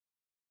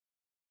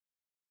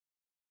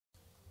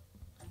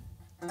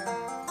No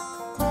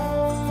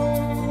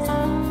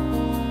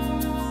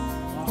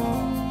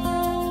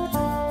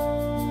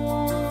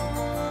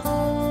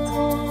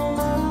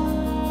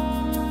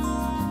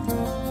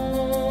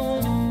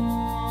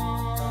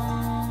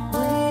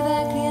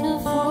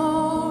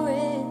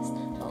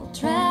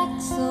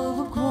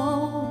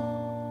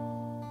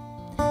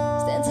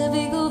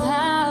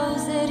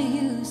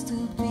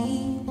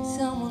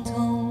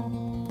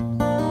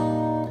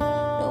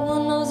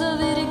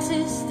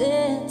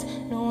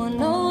one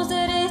knows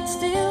that it's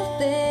still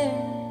there,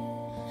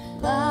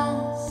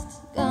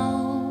 lost,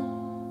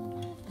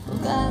 gone,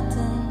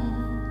 forgotten.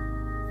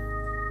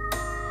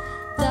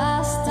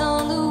 Dust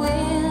on the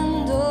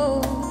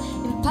window,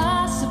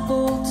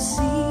 impossible to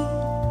see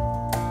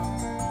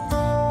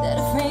that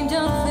a framed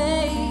young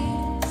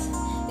face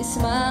is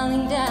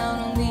smiling down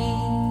on me.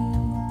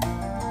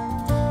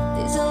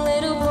 There's a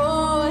little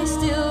boy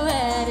still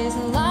at his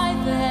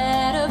life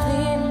ahead of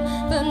him,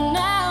 but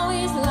now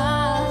he's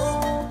lost,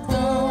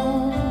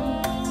 gone,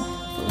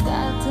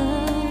 forgotten.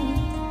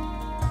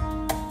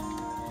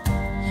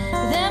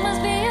 There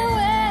must be a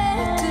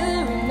way to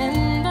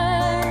remember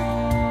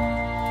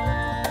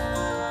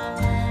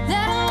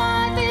that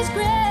life is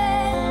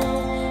great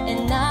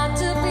and not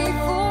to be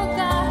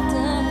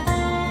forgotten.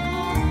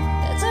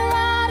 Let's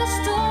write a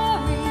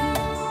story,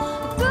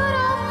 a good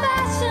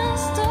old-fashioned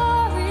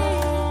story.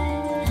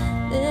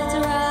 Let's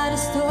write a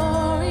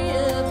story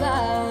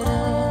about us.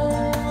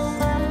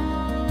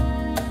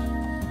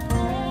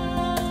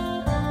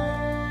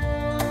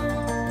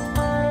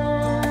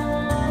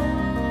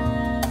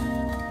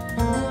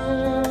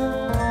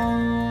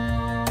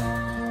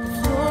 The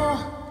floor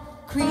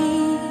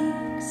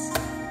creaks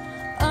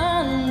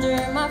under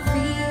my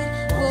feet.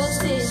 Was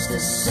this the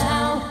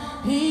sound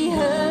he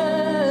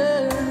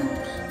heard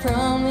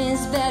from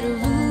his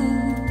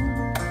bedroom?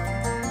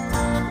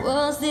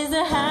 Was this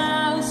the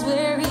house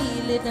where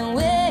he lived and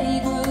where he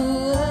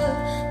grew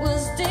up?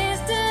 Was this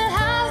the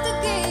house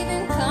that gave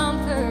him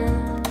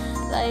comfort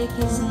like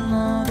his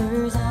mom?